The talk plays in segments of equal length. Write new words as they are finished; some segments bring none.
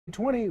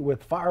20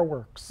 with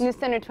fireworks. News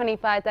Center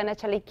 25's Ana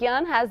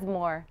Chalikian has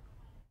more.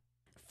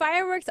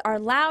 Fireworks are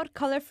loud,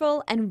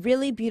 colorful, and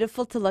really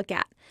beautiful to look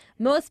at.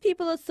 Most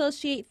people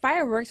associate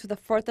fireworks with the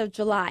 4th of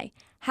July.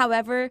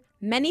 However,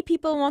 many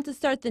people want to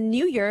start the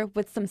new year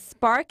with some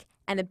spark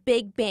and a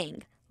big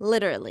bang,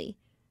 literally.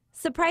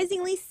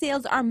 Surprisingly,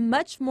 sales are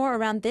much more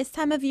around this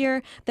time of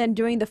year than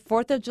during the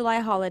 4th of July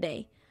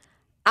holiday.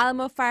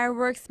 Alamo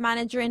Fireworks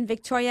manager in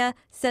Victoria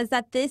says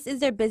that this is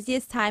their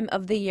busiest time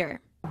of the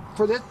year.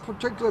 For this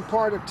particular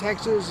part of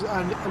Texas,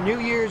 New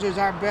Year's is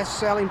our best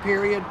selling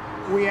period.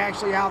 We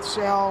actually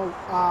outsell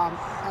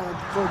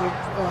for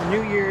the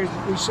New Year's.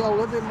 We sell a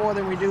little bit more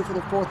than we do for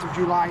the 4th of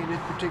July in this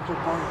particular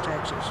part of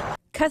Texas.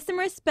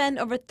 Customers spend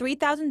over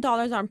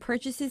 $3,000 on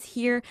purchases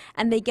here,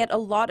 and they get a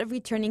lot of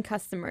returning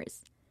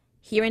customers.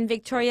 Here in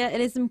Victoria,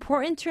 it is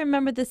important to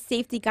remember the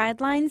safety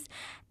guidelines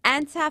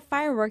and to have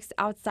fireworks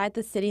outside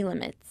the city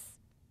limits.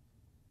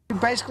 We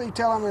basically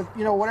tell them,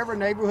 whatever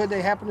neighborhood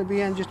they happen to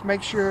be in, just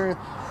make sure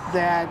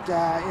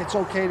that it's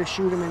okay to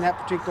shoot them in that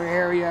particular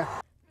area.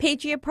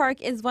 Patriot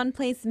Park is one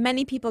place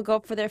many people go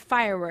for their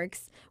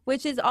fireworks,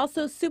 which is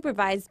also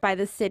supervised by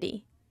the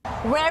city.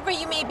 Wherever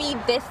you may be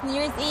this New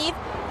Year's Eve,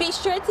 be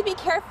sure to be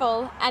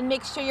careful and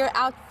make sure you're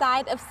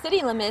outside of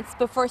city limits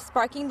before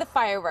sparking the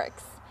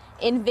fireworks.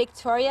 In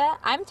Victoria,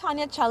 I'm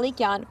Tanya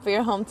Chalikian for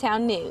your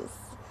Hometown News.